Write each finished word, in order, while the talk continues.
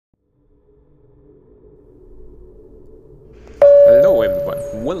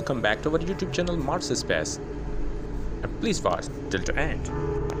Welcome back to our YouTube channel Mars Space, and please watch till the end.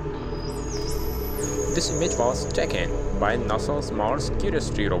 This image was taken by NASA's Mars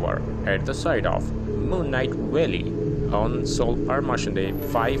Curiosity Rover at the site of Moon Knight Valley on Solar Martian Day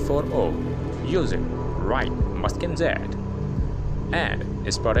 540 using right Martian Z, and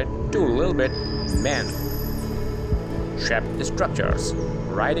spotted two little bit man-shaped structures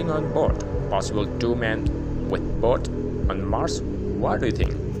riding on board. Possible two men with boat on Mars. What do you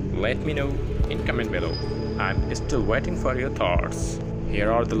think? Let me know in comment below. I'm still waiting for your thoughts.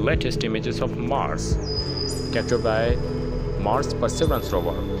 Here are the latest images of Mars captured by Mars Perseverance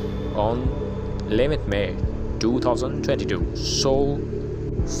rover on 11th May 2022, Sol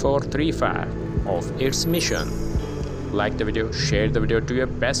 435 of its mission. Like the video, share the video to your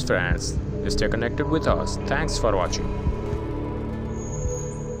best friends. Stay connected with us. Thanks for watching.